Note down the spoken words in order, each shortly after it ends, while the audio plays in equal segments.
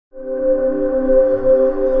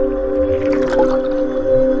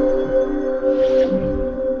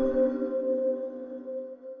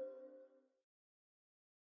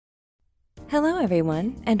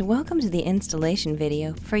everyone, and welcome to the installation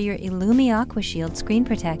video for your IllumiAquashield screen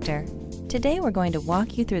protector. Today we're going to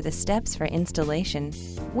walk you through the steps for installation.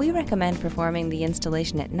 We recommend performing the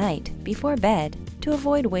installation at night, before bed, to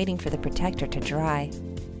avoid waiting for the protector to dry.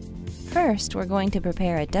 First, we're going to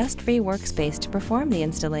prepare a dust-free workspace to perform the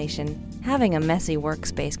installation. Having a messy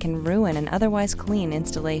workspace can ruin an otherwise clean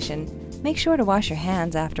installation. Make sure to wash your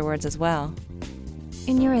hands afterwards as well.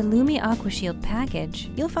 In your IllumiAquashield package,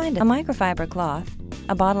 you'll find a microfiber cloth,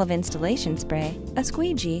 a bottle of installation spray, a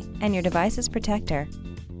squeegee, and your device's protector.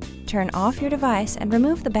 Turn off your device and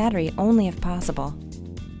remove the battery only if possible.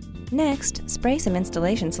 Next, spray some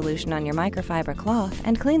installation solution on your microfiber cloth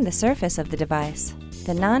and clean the surface of the device.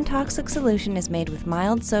 The non-toxic solution is made with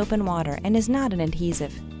mild soap and water and is not an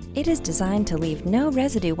adhesive. It is designed to leave no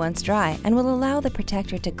residue once dry and will allow the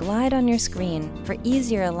protector to glide on your screen for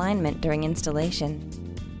easier alignment during installation.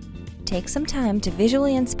 Take some time to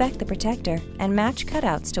visually inspect the protector and match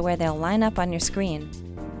cutouts to where they'll line up on your screen.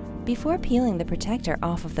 Before peeling the protector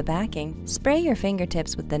off of the backing, spray your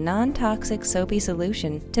fingertips with the non-toxic soapy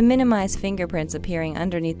solution to minimize fingerprints appearing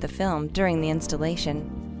underneath the film during the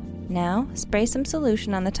installation. Now, spray some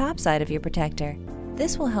solution on the top side of your protector.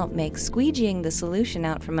 This will help make squeegeeing the solution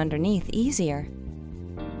out from underneath easier.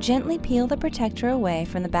 Gently peel the protector away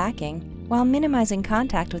from the backing while minimizing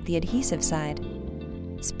contact with the adhesive side.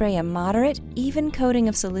 Spray a moderate, even coating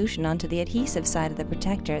of solution onto the adhesive side of the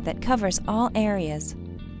protector that covers all areas.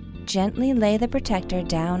 Gently lay the protector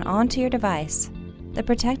down onto your device. The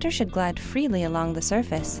protector should glide freely along the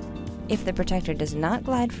surface. If the protector does not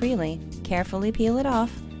glide freely, carefully peel it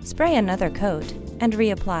off, spray another coat, and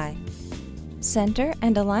reapply. Center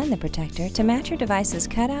and align the protector to match your device's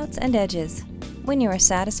cutouts and edges. When you are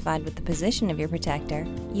satisfied with the position of your protector,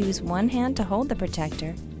 use one hand to hold the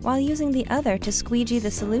protector while using the other to squeegee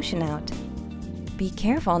the solution out. Be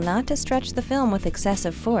careful not to stretch the film with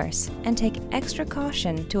excessive force and take extra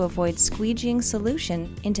caution to avoid squeegeeing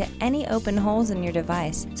solution into any open holes in your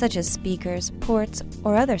device, such as speakers, ports,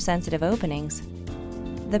 or other sensitive openings.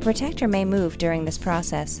 The protector may move during this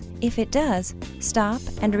process. If it does, stop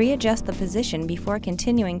and readjust the position before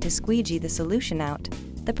continuing to squeegee the solution out.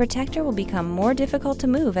 The protector will become more difficult to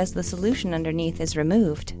move as the solution underneath is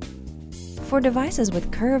removed. For devices with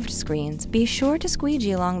curved screens, be sure to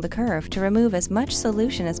squeegee along the curve to remove as much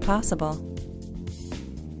solution as possible.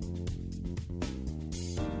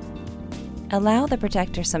 Allow the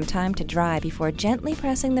protector some time to dry before gently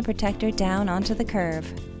pressing the protector down onto the curve.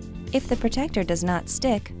 If the protector does not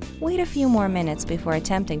stick, wait a few more minutes before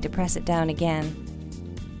attempting to press it down again.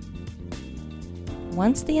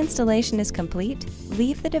 Once the installation is complete,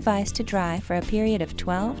 leave the device to dry for a period of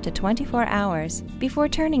 12 to 24 hours before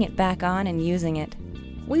turning it back on and using it.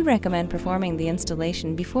 We recommend performing the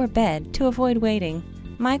installation before bed to avoid waiting.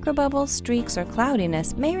 Microbubbles, streaks, or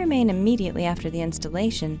cloudiness may remain immediately after the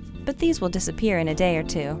installation, but these will disappear in a day or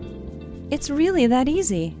two. It's really that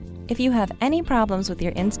easy! If you have any problems with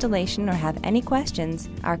your installation or have any questions,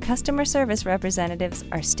 our customer service representatives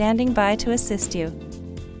are standing by to assist you.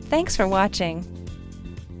 Thanks for watching.